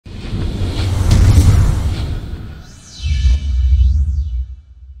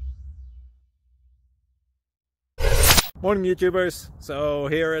Morning YouTubers. So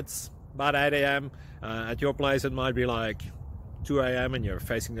here it's about 8 a.m. At your place it might be like 2 a.m. and you're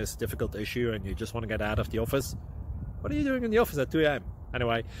facing this difficult issue and you just want to get out of the office. What are you doing in the office at 2 a.m.?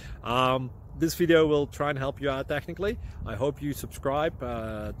 Anyway, this video will try and help you out technically. I hope you subscribe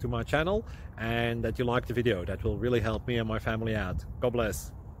to my channel and that you like the video. That will really help me and my family out. God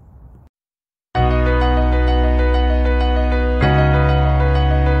bless.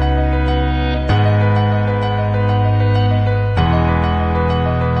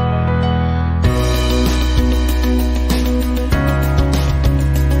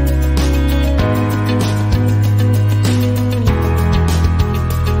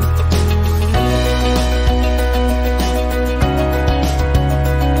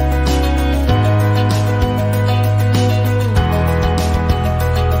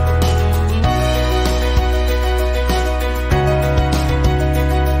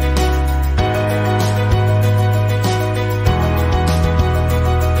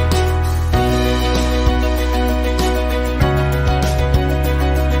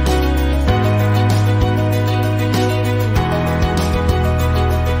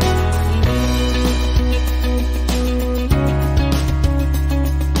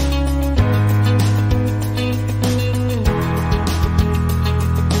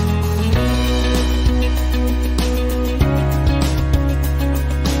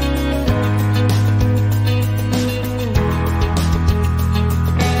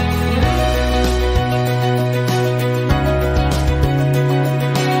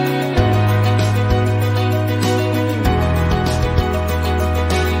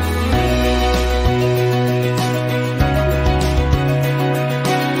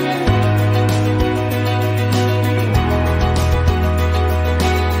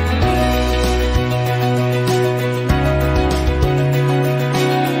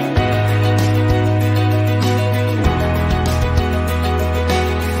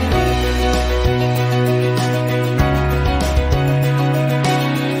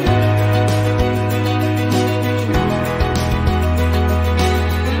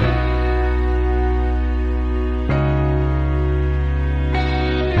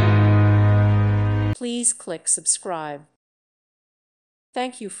 Please click subscribe.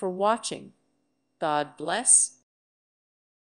 Thank you for watching. God bless.